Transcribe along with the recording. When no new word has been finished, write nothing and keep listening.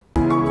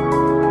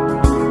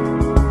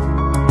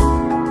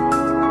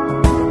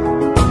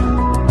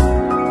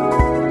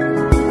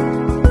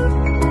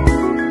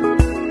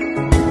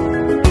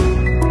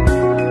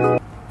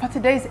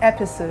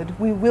episode,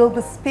 we will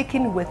be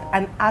speaking with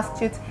an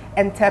astute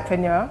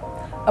entrepreneur,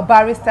 a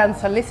barrister and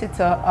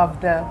solicitor of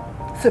the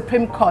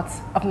Supreme Court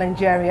of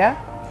Nigeria,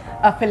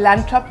 a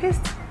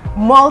philanthropist,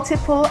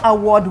 multiple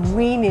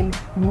award-winning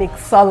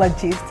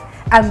mixologist,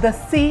 and the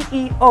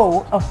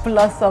CEO of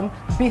Blossom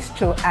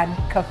Bistro and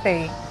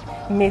Cafe,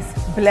 Miss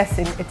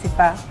Blessing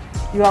Etifa.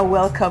 You are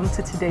welcome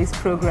to today's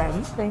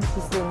program. Thank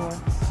you so much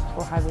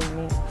for having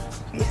me.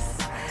 Yes.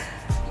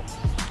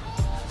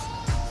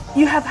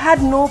 You have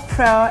had no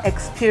prior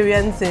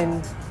experience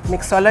in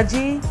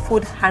mixology,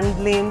 food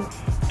handling,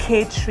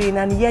 catering,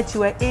 and yet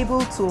you were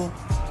able to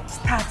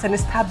start and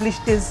establish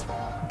this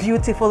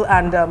beautiful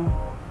and,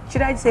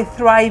 should I say,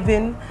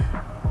 thriving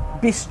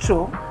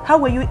bistro. How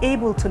were you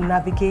able to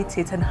navigate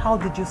it, and how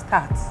did you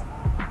start?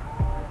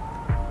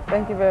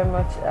 Thank you very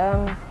much.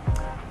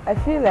 I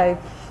feel like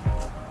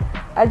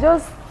I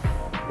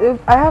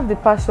have the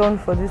passion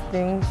for these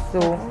things, so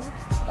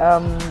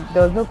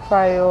there was no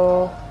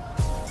prior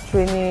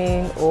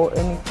training or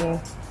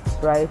anything,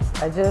 right?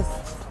 I just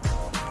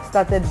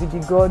started with the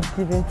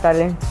God-given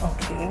talent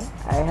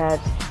I had,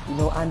 you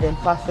know, and then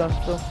passion.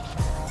 So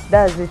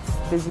that's it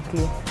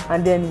basically,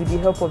 and then with the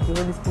help of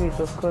the Holy Spirit,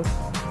 of course.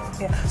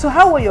 Yeah. So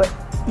how were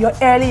your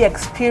early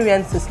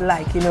experiences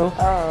like? You know,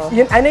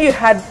 I know you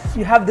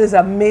have those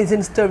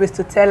amazing stories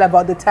to tell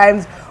about the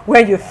times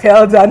where you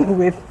fell down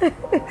with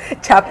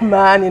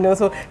Chapman. You know,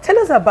 so tell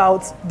us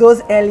about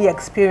those early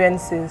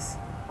experiences.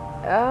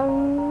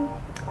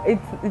 It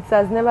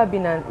has never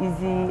been an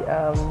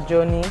easy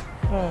journey.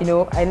 You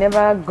know, I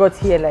never got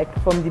here like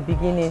from the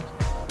beginning.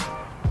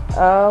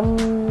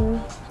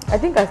 I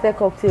think I started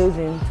cocktails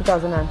in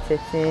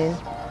 2013,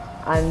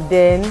 and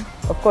then,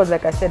 of course,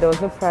 like I said, there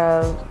was no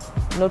prior,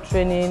 no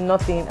training,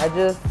 nothing. I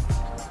just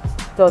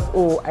thought,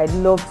 oh, I'd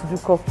love to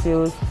do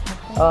cocktails.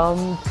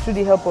 Through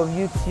the help of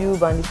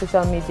YouTube and the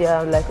social media,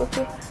 I'm like,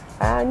 okay,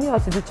 I knew how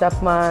to do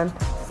Chapman,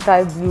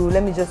 Sky Blue,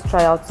 let me just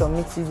try out some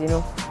mixes, you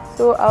know.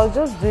 So I was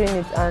just doing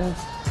it, and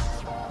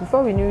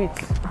before we knew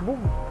it,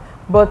 boom.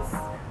 But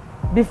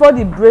before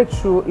the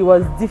breakthrough, it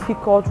was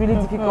difficult, really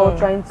difficult,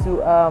 trying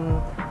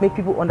to make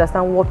people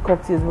understand what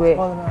cocktails were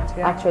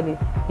actually.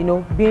 You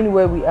know, being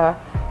where we are,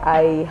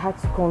 I had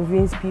to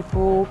convince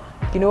people.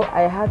 You know,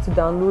 I had to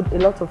download a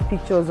lot of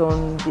pictures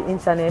on the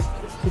internet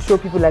to show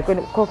people, like,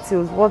 when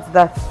cocktails, what's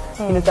that?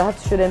 You know, so I had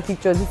to show them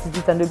pictures, this is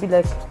it, and they'll be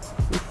like,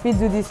 if we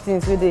do these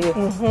things, where they,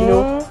 you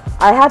know,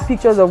 I had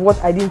pictures of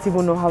what I didn't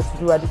even know how to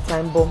do at the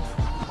time, but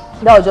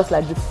that was just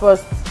like the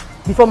first,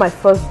 before my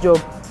first job.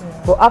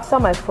 But after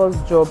my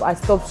first job, I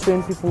stopped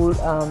showing people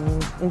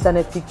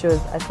internet pictures.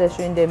 I started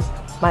showing them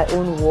my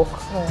own work,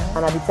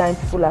 and at the time,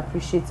 people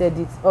appreciated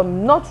it.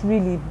 Not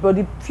really, but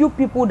the few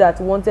people that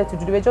wanted to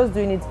do, they were just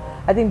doing it,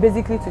 I think,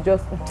 basically to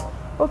just,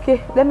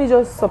 okay, let me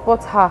just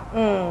support her,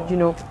 you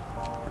know.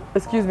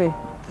 Excuse me.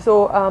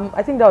 So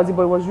I think that was it,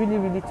 but it was really,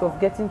 really tough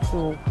getting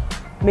to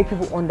make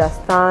people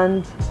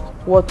understand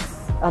what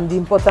the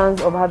importance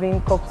of having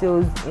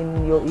cocktails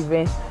in your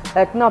event.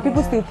 Like now,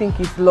 people still think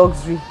it's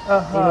luxury. You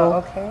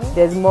know,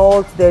 there's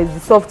malt, there's the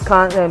soft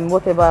can,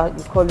 whatever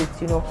you call it,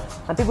 you know,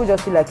 and people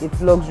just feel like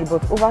it's luxury.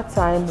 But over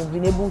time, we've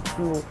been able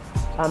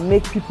to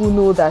make people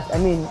know that, I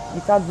mean,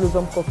 without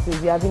Blossom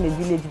Cocktails, we're having a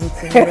village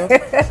meeting, you know.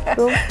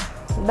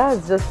 So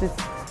that's just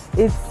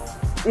it.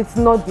 It's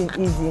not been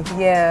easy.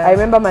 Yeah. I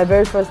remember my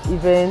very first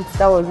event,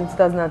 that was in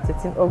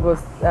 2013,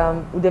 August,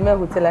 Udemel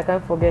Hotel, I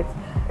can't forget.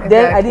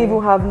 Then I didn't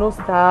even have no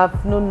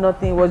staff, no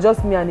nothing. It was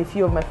just me and a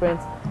few of my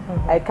friends.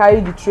 I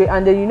carried the tray,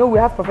 and then, you know, we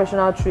have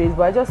professional trays,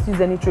 but I just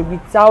used any tray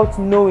without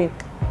knowing.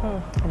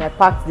 And I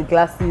packed the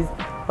glasses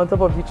on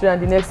top of the tray,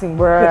 and the next thing,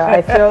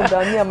 I fell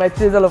down. Me and my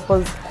trays, all of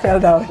us fell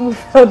down. We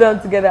fell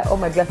down together. All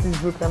my glasses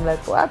broke. I'm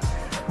like, what?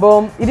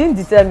 But it didn't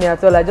deter me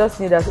at all. I just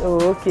knew that, oh,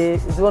 okay,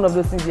 it's one of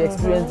those things you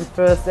experience the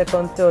first,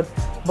 second, third.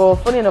 But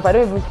funny enough, I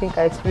don't even think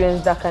I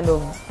experienced that kind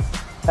of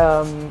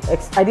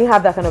I didn't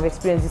have that kind of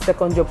experience the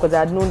second job, because I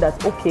had known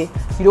that, okay,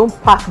 you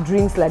don't pack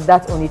drinks like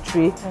that on a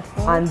tray.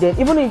 And then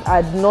even if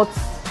I had not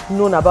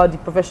known about the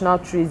professional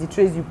trays, the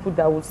trays you put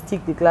that would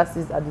stick the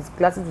glasses, and the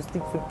glasses would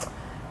stick to,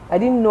 I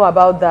didn't know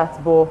about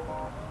that, but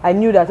I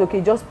knew that,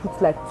 okay, just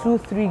put like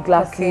 2-3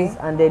 glasses,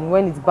 and then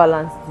when it's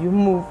balanced, you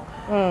move.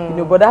 You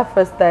know, but that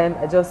first time,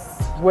 I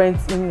just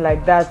went in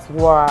like that.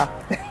 Wow,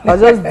 I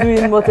was just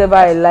doing whatever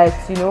I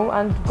liked, you know,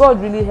 and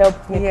God really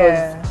helped me,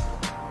 because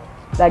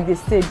like they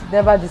said,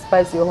 never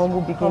despise your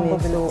humble beginning.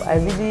 So I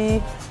really,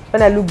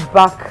 when I look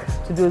back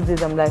to those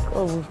days, I'm like,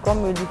 oh, we've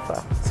come really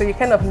far. So you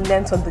kind of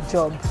learned on the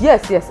job?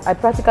 Yes, I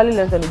practically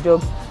learned on the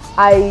job.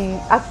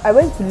 I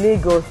went to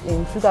Lagos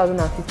in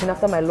 2015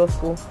 after my law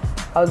school.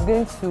 I was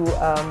going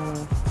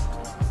to,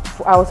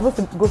 I was supposed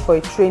to go for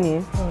a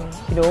training,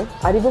 you know.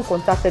 I'd even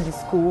contacted the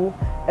school,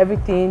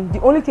 everything.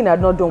 The only thing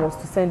I'd not done was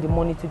to send the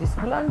money to the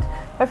school. And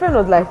my friend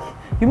was like,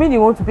 you mean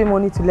you want to pay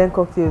money to learn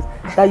cocktails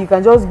that you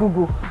can just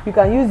Google, you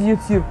can use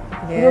YouTube?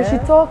 You know, she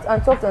talked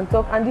and talked and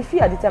talked, and the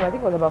fee at the time, I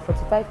think, was about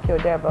 45k or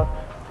thereabout.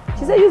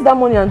 She said, use that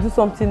money and do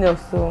something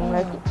else. So I'm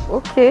like,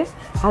 okay.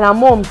 And her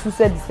mom too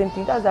said the same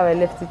thing. That's how I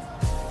left it.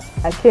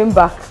 I came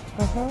back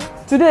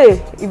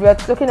Today, if we are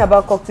talking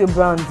about cocktail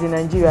brands in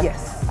Nigeria,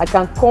 Yes. I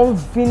can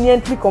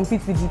conveniently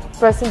compete with the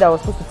person that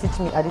was supposed to teach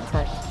me at the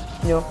time,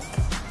 you know.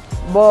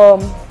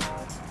 But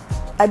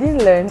I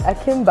didn't learn. I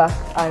came back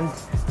and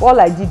all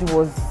I did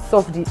was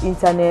surf the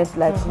internet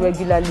like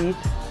regularly,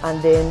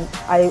 and then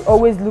I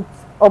always looked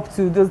up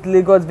to those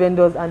Lagos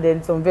vendors and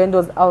then some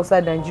vendors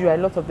outside Nigeria.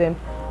 A lot of them,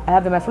 I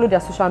have them. I follow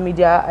their social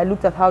media. I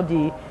looked at how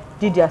they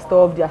did their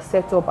stuff, their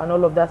setup and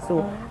all of that.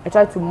 So I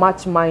tried to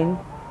match mine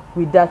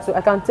with that. So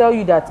I can tell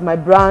you that my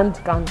brand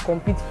can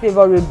compete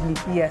favorably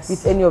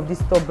with any of these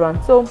top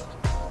brands. So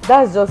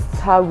that's just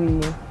how we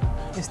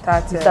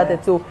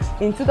started. So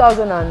in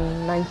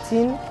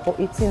 2019 or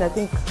 18, I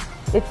think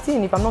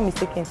 18 if I'm not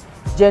mistaken,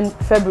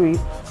 February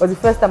was the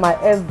first time I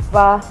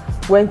ever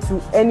went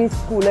to any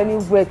school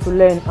anywhere to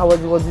learn. It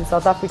was in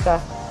South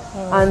Africa,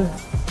 and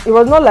it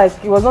was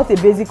not a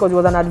basic course, it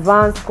was an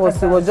advanced course.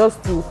 So it was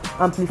just to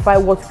amplify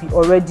what I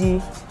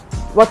already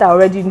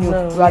knew,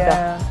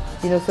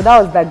 you know. So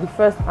that was like the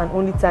first and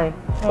only time.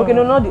 Okay,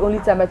 no, not the only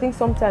time. I think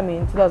sometime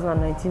in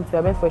 2019 too,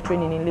 I went for a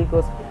training in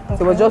Lagos.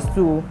 So it was just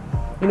to,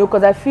 you know,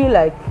 because I feel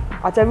like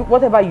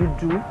whatever you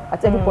do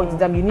at every point in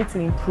time, you need to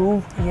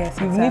improve. You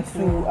need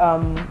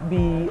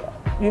to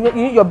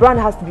your brand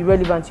has to be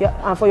relevant,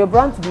 and for your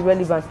brand to be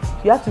relevant,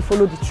 you have to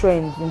follow the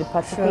trends in the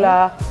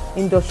particular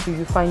industry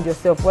you find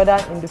yourself, whether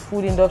in the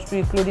food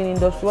industry, clothing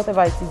industry,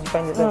 whatever it is you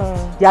find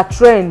yourself. There are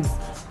trends,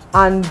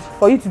 and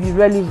for you to be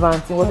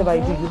relevant in whatever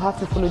you do, you have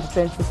to follow the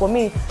trends. So for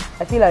me,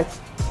 I feel like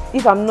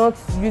if I'm not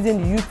using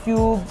the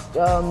YouTube,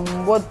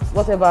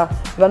 whatever,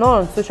 if I'm not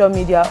on social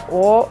media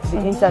or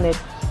the internet,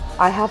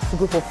 I have to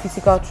go for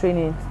physical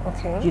training,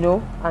 you know,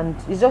 and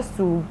it's just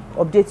to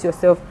update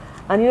yourself.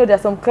 And you know, there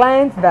are some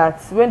clients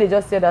that when they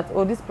just say that,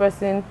 oh, this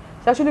person,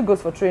 she actually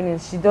goes for training,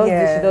 she does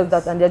this, she does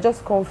that, and they're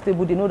just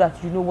comfortable, they know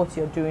that you know what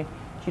you're doing,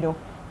 you know.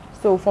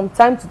 So from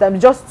time to time,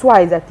 just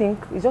twice, I think,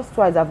 it's just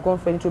twice I've gone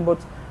for any training,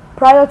 but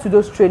prior to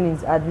those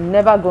trainings, I'd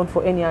never gone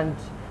for any, and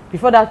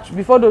before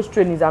those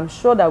trainings, I'm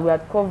sure that we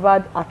had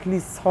covered at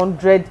least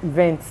 100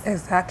 events.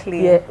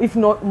 Exactly. Yeah, if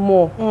not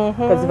more.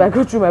 Because if I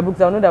go through my books,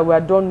 I'll know that we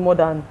had done more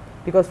than,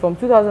 because from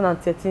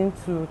 2013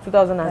 to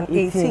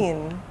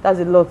 2018, that's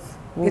a lot.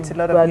 It's a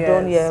lot of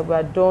years. We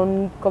are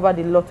done, covered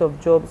a lot of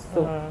jobs.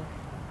 So.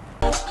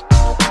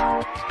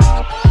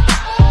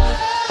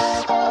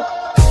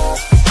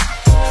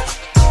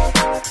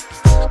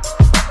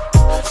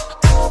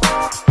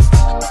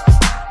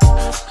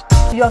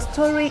 Your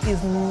story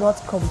is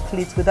not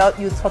complete without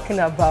you talking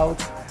about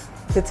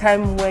the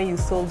time when you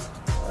sold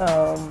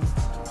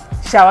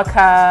shower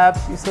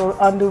caps, you sold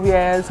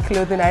underwears,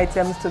 clothing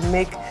items to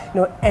make,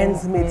 you know,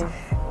 ends meet.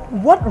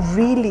 What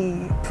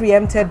really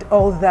preempted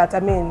all that? I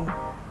mean,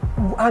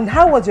 and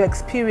how was your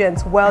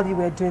experience while you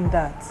were doing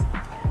that?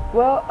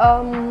 Well,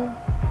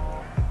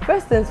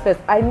 first things first,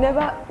 I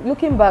never,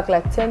 looking back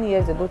like 10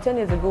 years ago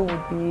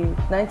would be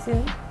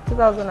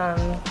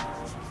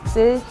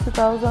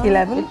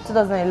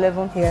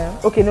 2011? Yeah.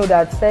 Okay, no,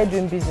 that I started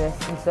doing business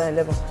in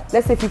 2011.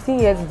 Let's say 15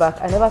 years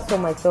back, I never saw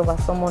myself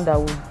as someone that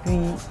would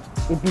be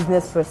a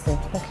business person.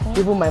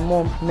 Even my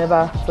mom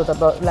never thought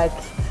about, like,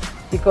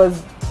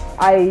 because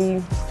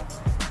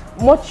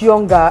much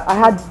younger, I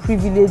had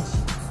privilege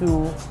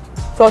to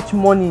touch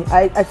money.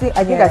 I think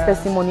I started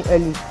seeing money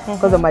early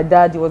because of my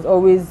dad. He was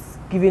always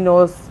giving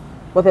us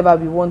whatever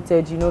we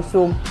wanted, you know.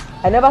 So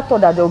I never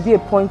thought that there would be a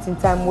point in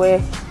time where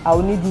I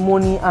would need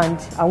money and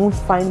I won't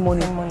find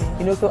money.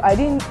 You know. So I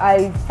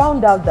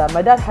found out that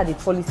my dad had a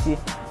policy.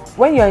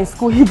 When you're in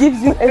school, he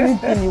gives you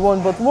anything you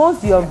want, but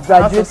once you have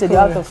graduated, you're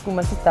out of school,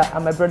 my sister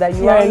and my brother,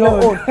 you are on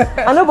your own.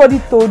 And nobody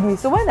told me.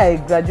 So when I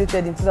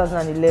graduated in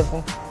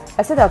 2011,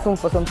 I stayed at home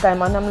for some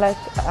time and I'm like,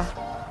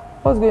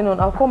 what's going on?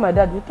 I'll call my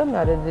dad. You tell me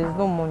that there's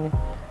no money.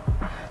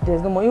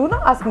 There's no money. He will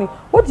not ask me,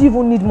 what do you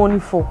even need money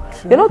for?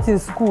 You're not in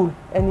school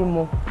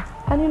anymore.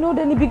 And you know,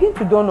 then it began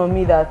to dawn on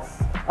me that,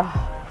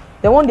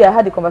 then one day I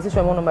had a conversation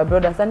with one of my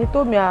brothers and he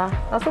told me,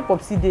 I'm so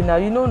popsy day now,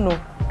 you don't know.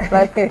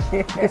 Like,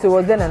 okay, so it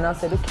was then and I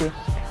said, okay,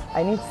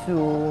 I need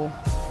to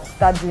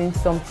start doing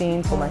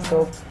something for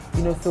myself,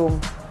 you know. So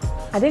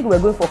I think we were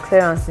going for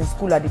clearance in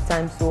school at the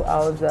time, so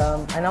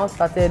I now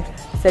started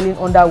selling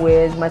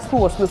underwears. My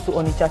school was close to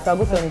Onitsha, so I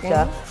go to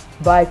Onitsha,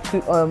 buy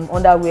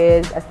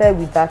underwears. I started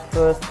with that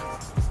first.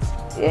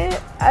 Yeah,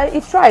 I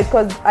tried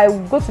because I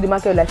would go to the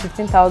market with like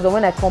 15,000.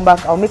 When I come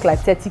back, I'll make like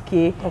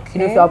 30K.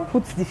 You know, so I'll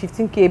put the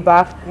 15K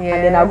back, and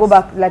then I'll go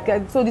back.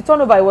 Like, so the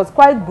turnover was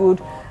quite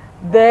good.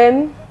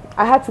 Then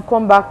I had to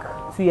come back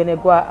to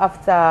Yenegua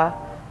after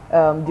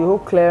the whole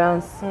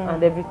clearance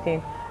and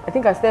everything. I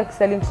think I started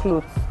selling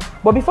clothes.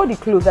 But before the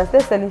clothes, I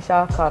started selling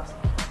shower caps.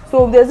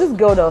 So there's this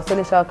girl that was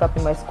selling shower cap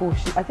in my school.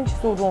 I think she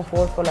sold one for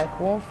us for like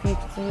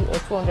 150 or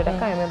 200. I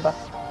can't remember.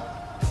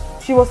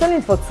 She was selling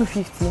it for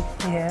 250.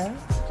 Yeah.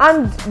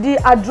 And the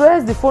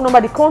address, the phone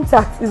number, the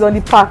contact is on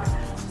the pack.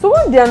 So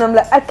one day, and I'm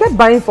like, I kept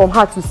buying from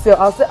her to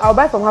sell. I'll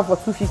buy from her for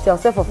 250. I'll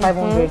sell for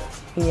 500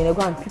 in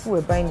Yenego, and people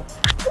were buying it.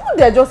 So one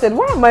day I just said,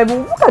 why am I?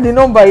 Look at the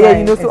number here,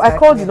 you know. So I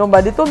called the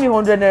number. They told me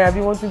 100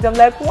 naira. I'm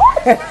like,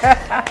 what?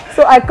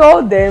 So I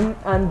called them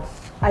and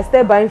I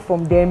start buying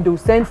from them. They'll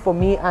send for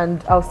me,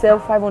 and I'll sell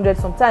 500.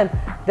 Sometimes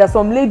there are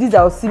some ladies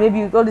I'll see,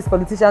 maybe all these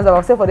politicians,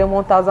 I'll sell for them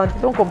 1,000.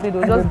 They don't complain,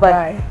 they'll just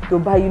buy. They'll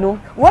buy, you know.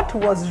 What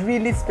was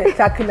really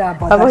spectacular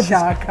about that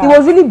shower cap? It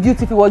was really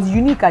beautiful. It was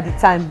unique at the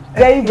time.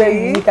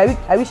 Very unique.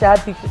 I wish I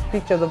had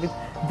pictures of it.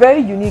 Very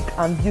unique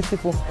and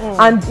beautiful.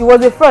 And it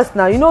was a first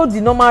now. You know,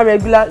 the normal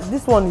regular,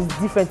 this one is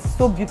different. It's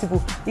so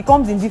beautiful. It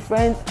comes in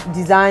different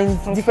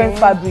designs, different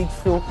fabrics.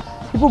 So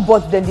people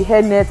bought them, the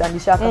hairnet and the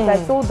shower cap.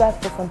 I sold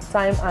that for some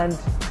time, and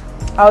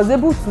I was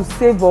able to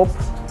save up,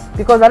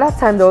 because at that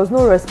time there was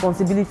no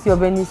responsibility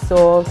of any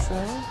sort,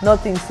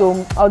 nothing.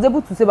 So I was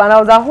able to save, and I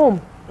was at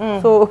home.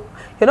 So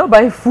you're not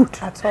buying food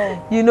at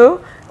all, you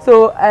know.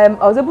 So I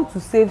was able to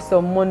save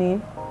some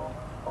money.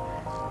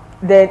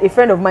 Then a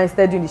friend of mine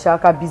started doing the shower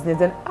cap business.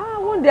 Then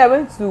one day I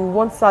went to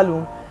one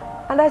salon,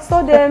 and I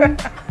saw them.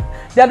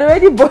 They had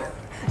already bought.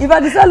 In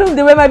fact, the salon,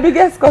 they were my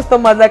biggest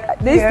customers. Like,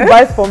 they used to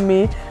buy from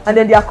me, and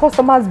then their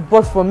customers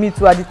bought from me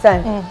too at the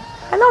time.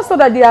 And I saw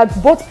that they had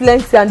bought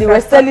plenty, and they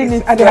were selling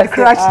it. And they had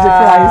crashed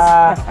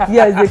the price.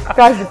 Yes, they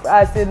crashed the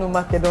price. I said, no,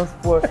 market don't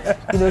spoil.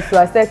 You know, so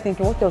I started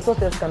thinking, what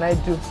else can I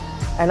do?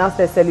 And I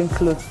started selling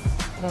clothes.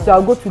 So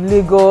I'll go to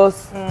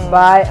Lagos,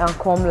 buy and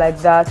come like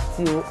that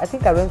till I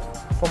think I went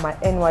for my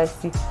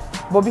NYC.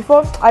 But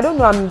before, I don't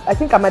know, I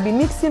think I might be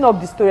mixing up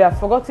the story. I've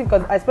forgotten,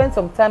 because I spent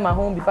some time at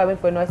home before I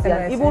went for NYC.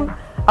 And even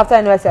after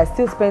NYC, I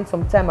still spent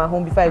some time at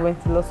home before I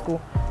went to law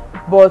school.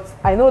 But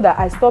I know that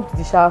I stopped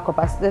the shower cup.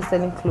 I started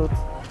selling clothes.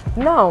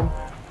 Now,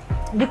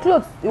 the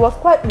clothes, it was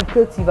quite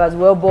lucrative as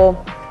well. But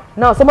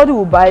now somebody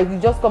will buy, you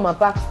just come and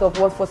pack stuff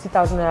worth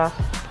 40,000 naira,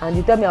 and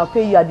you tell me I'll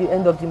pay you at the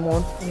end of the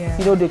month.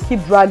 You know, they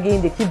keep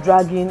dragging,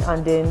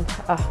 and then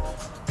I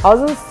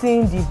wasn't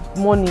seeing the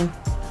money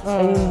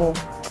anymore.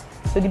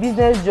 So the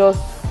business just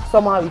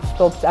somehow it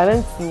stopped. I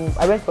went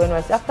for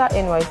NYC. After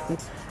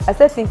NYC, I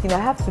started thinking, I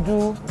have to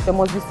do, there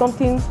must be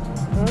something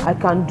I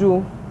can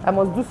do. I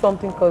must do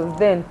something, because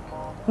then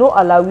no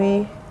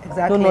alawi,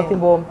 no nothing.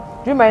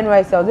 But during my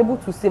NYC, I was able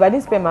to save. I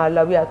didn't spend my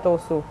alawi at all.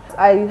 So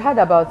I had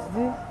about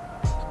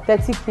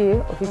 30K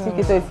or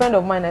 50K. So a friend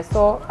of mine, I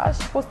saw,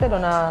 she posted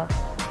on her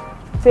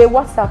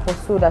WhatsApp or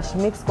so that she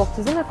makes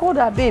cocktails. And I called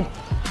her, babe,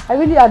 I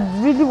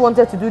really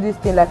wanted to do this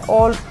thing like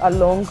all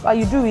along.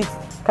 You do it.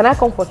 Can I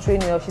come for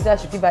training? Or she said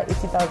I should give her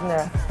 80,000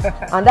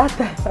 naira. And that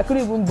time, I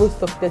couldn't even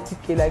boast of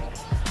 30K. Like,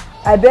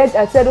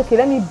 I said, okay,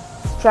 let me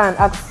try and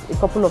ask a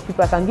couple of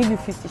people. I can give you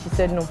 50. She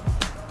said no.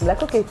 I'm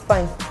like, okay, it's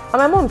fine. And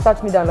my mom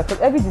sat me down, like,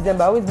 every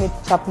December I always make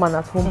Chapman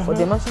at home for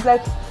them. And she's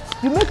like,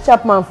 you make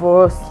Chapman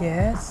for us.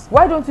 Yes.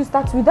 Why don't you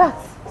start with that?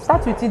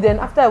 Start with it, then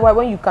after a while,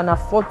 when you can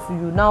afford to,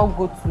 you now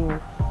go to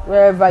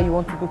wherever you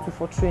want to go to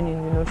for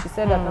training, you know. She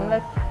said that. I'm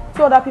like,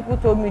 two other people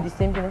told me the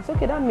same thing. I said,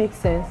 okay, that makes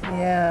sense.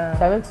 Yeah.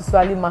 So I went to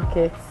Swally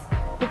Market.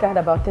 I think I had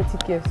about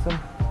 30K or so.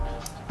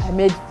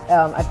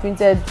 I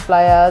printed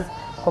flyers,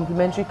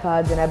 complimentary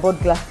cards, and I bought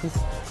glasses.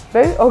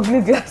 Very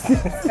ugly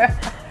glasses.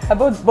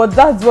 But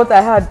that's what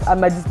I had at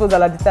my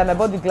disposal at the time. I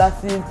bought the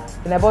glasses,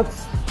 and I bought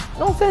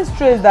nonsense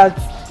trays that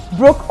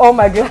broke all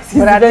my glasses.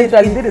 But it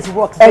did its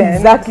work then.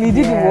 Exactly, it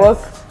did the work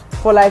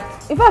for like,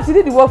 in fact, it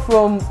did the work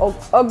from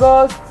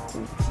August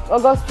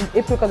to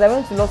April, because I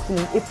went to law school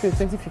in April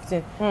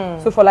 2015.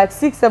 So for like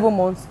 6-7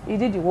 months, he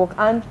did the work.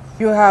 And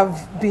you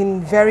have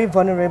been very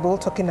vulnerable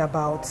talking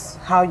about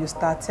how you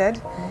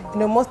started. You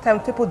know, most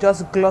times people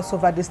just gloss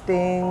over these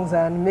things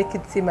and make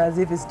it seem as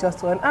if it's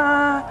just one,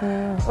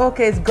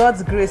 okay, it's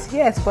God's grace.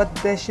 Yes, but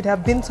there should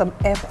have been some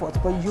effort.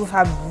 But you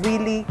have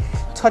really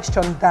touched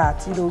on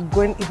that, you know,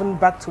 going even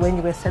back to when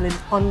you were selling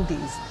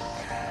undies.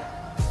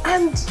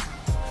 And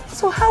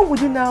so how would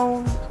you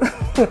now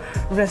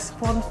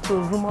respond to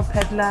rumor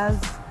peddlers,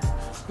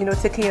 you know,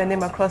 taking your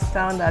name across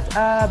town that,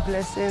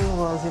 Blessing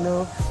was, you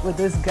know, with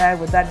this guy,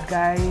 with that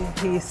guy,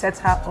 he set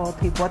her up,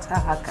 he bought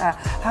her car.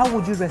 How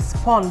would you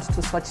respond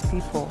to such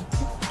people?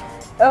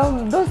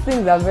 Those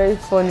things are very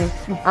funny,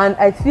 and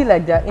I feel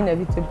like they're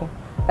inevitable.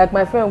 Like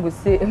my friend would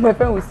say,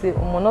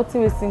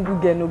 nothing a single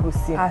girl no go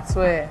see. I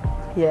swear.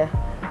 Yeah.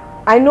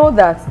 I know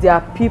that there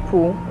are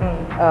people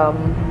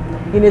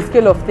in a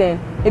scale of 10,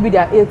 maybe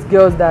there are 8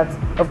 girls that,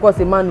 of course,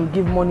 a man will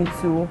give money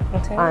to,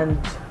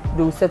 and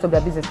they will set up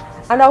their business.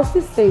 And I'll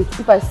still say it,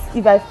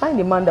 if I find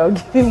a man that will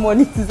give me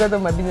money to set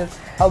up my business,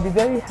 I'll be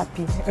very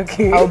happy.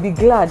 Okay. I'll be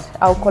glad.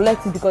 I'll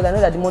collect it, because I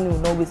know that the money will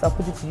not waste. I'll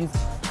put it to use.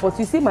 But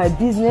you see my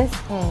business,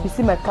 you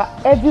see my car,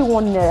 every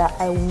 1 naira,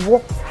 I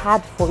worked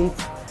hard for it.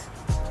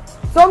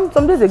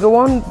 Some days ago,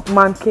 one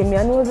man came here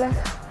and he was like,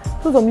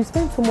 you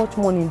spend so much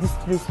money in this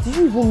place. Do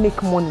you even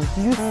make money?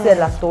 Do you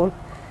sell at all?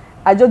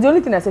 The only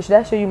thing I said, should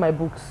I show you my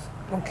books?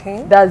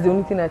 Okay. That's the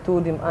only thing I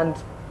told him. And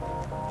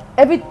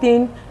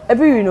everything,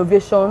 every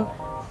renovation,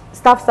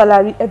 staff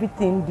salary,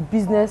 everything, the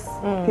business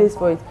pays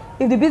for it.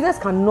 If the business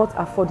cannot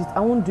afford it, I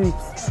won't do it.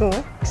 True.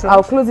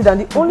 I'll close it.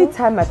 And the only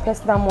time my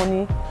personal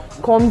money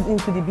comes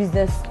into the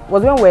business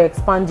was when we're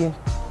expanding.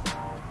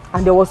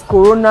 And there was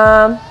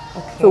Corona.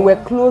 So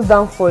we're closed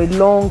down for a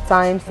long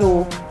time.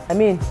 So, I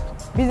mean,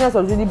 business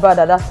was really bad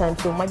at that time.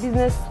 So my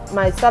business,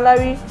 my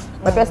salary,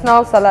 my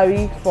personal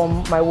salary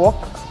from my work,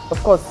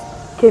 of course,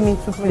 came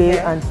into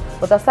play. Okay.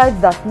 But aside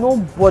that,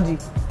 nobody,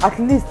 at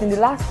least in the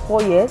last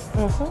 4 years,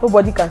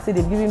 nobody can say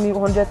they've given me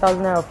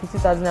 100,000 naira or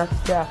 50,000 naira to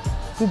share,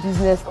 do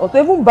business, or to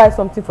even buy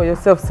something for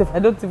yourself. I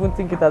don't even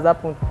think it has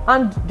happened.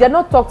 And they're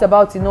not talked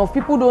about enough.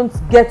 People don't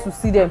get to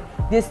see them.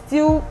 They are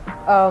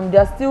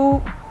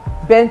still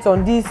bent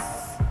on the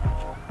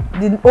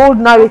old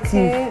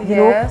narrative, you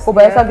know, oh,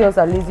 Bayelsa girls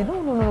are lazy.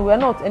 No, we're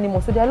not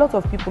anymore. So there are a lot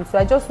of people. So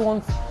I just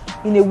want,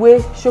 in a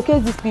way,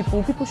 showcase these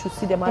people. People should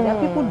see them, and there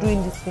are people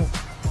doing this thing.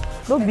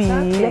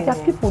 There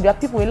are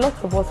people, a lot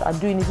of us are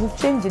doing it. We've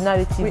changed the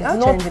narrative. We are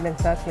changing,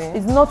 exactly.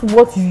 It's not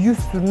what you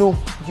used to know,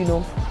 you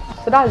know.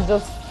 So that's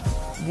just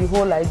the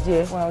whole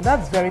idea. Wow,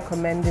 that's very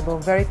commendable,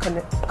 very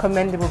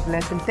commendable,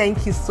 Blessing.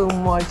 Thank you so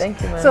much.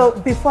 Thank you, man. So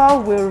before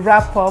we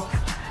wrap up,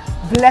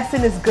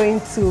 Blessing is going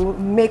to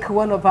make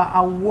one of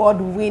our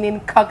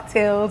award-winning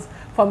cocktails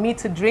for me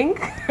to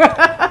drink.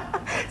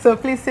 So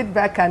please sit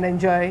back and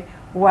enjoy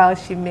while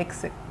she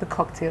makes it, the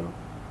cocktail.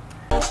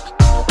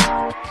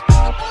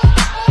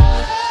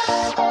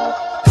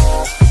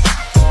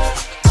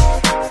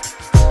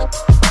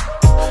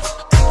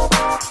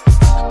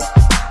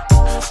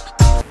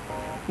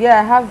 Yeah,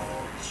 I have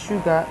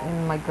sugar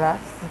in my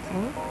glass.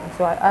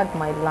 So I add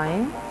my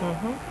lime.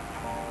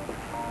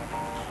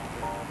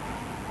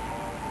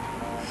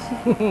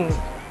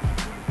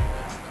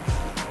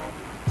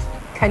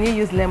 Can you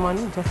use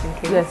lemon just in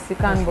case? Yes, you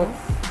can, but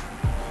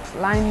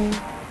lime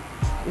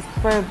is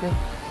preferable.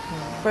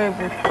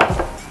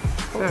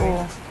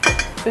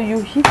 So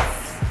you heat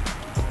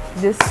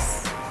this.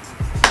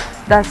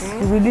 That's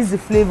to release the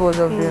flavors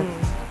of the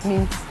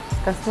mint.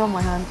 You can smell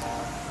my hand.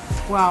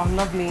 Wow,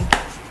 lovely.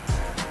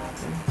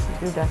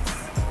 Do that.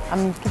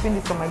 I'm keeping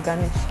this for my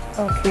garnish.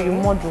 Okay. So you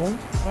model.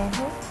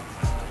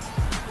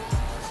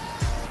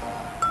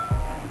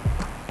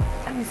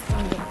 Let me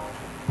stand up.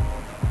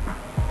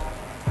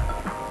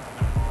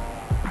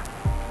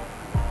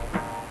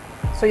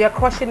 So you're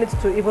crushing it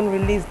to even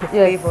release the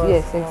flavors?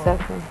 Yes,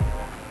 exactly.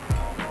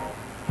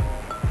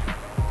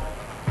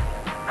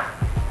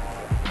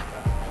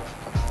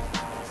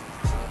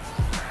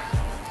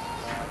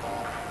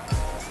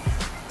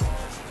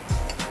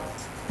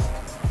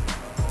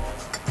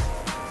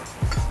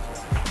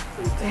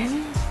 Then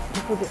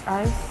you put the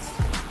ice.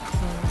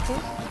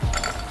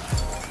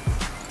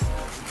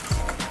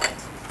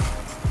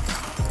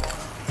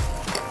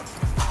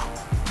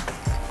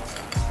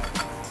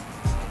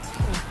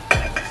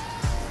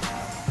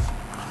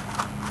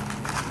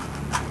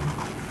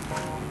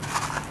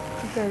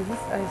 Okay,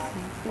 this ice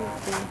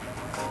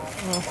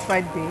is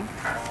Fried beef.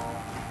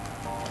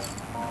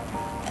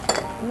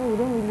 No, we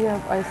don't really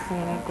have ice in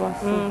a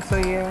glass. So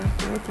yeah,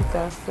 we make it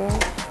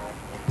ourselves.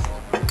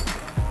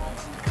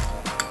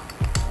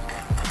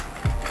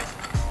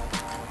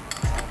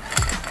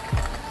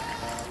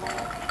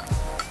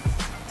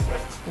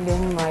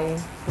 Then my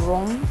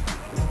rum.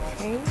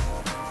 Okay.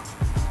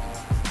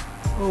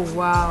 Oh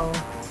wow.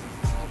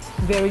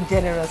 Very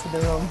generous with the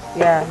rum.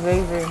 Yeah,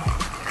 very, very.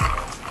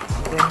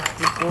 Then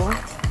we go.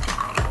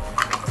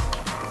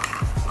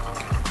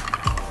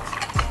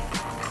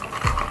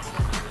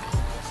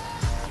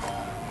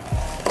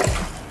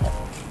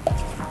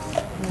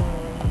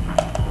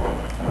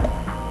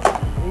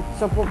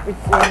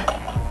 It's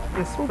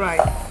the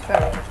Sprite.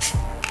 Sorry.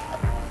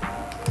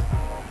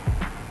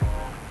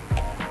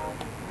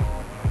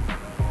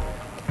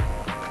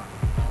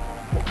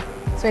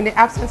 So in the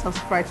absence of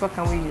Sprite, what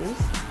can we use?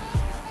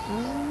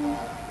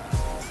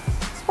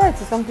 Sprite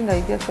is something that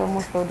you get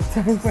almost all the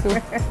time, so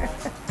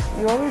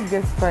you always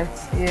get Sprite.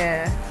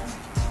 Yeah.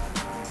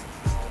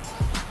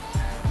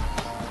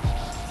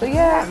 So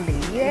yeah, Lovely.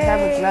 we have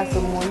a glass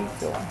of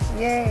mojito.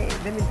 Yay!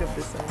 Let me drop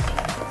this on.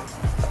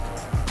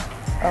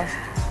 Oh,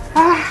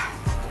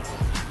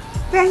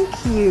 Thank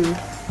you.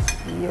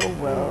 you're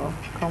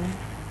welcome.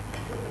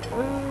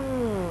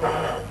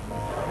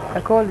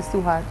 Alcohol is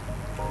too hard.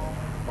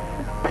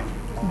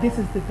 This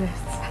is the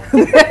best.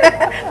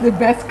 The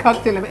best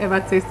cocktail I've ever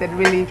tasted,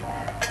 really.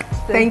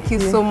 Thank you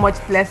so much,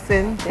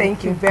 Blessing.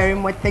 Thank you very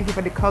much. Thank you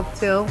for the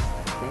cocktail.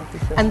 Thank you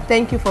so much. And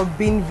thank you for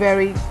being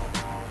very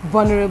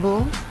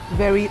vulnerable,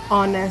 very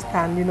honest,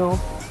 and, you know,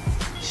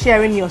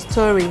 sharing your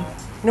story.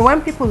 You know,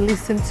 when people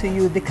listen to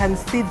you, they can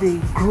see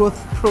the growth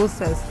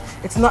process.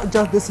 It's not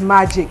just this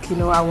magic, you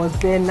know, I was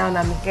there, now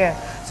I'm here.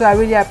 So I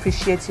really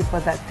appreciate you for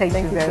that. Thank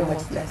you very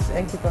much, Blessing.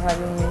 Thank you for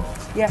having me.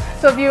 Yeah,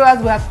 so viewers,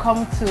 we have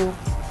come to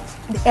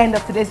the end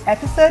of today's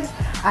episode,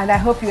 and I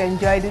hope you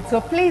enjoyed it. So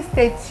please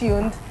stay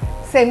tuned,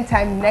 same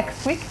time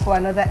next week for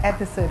another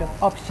episode of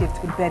Upshift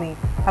with Benny.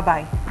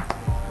 Bye-bye.